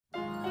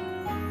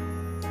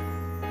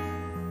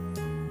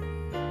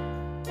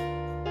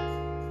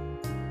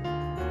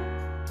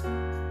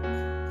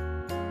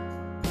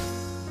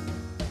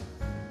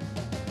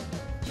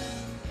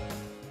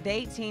The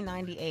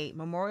 1898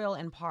 Memorial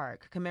and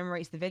Park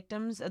commemorates the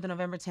victims of the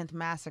November 10th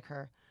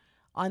massacre.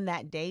 On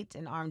that date,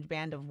 an armed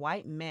band of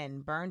white men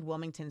burned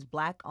Wilmington's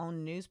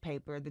black-owned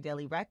newspaper, the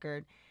Daily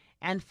Record,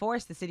 and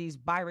forced the city's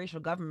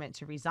biracial government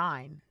to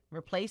resign,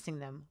 replacing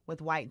them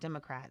with white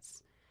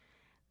Democrats.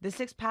 The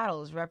six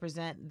paddles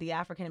represent the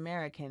African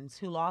Americans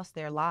who lost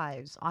their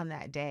lives on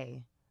that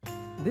day.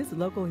 This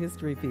local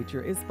history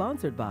feature is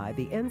sponsored by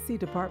the NC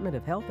Department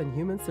of Health and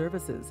Human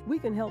Services. We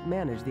can help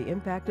manage the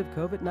impact of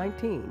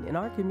COVID-19 in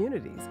our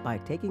communities by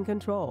taking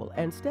control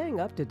and staying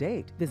up to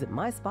date. Visit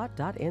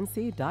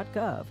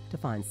myspot.nc.gov to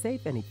find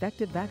safe and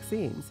effective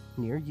vaccines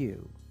near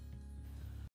you.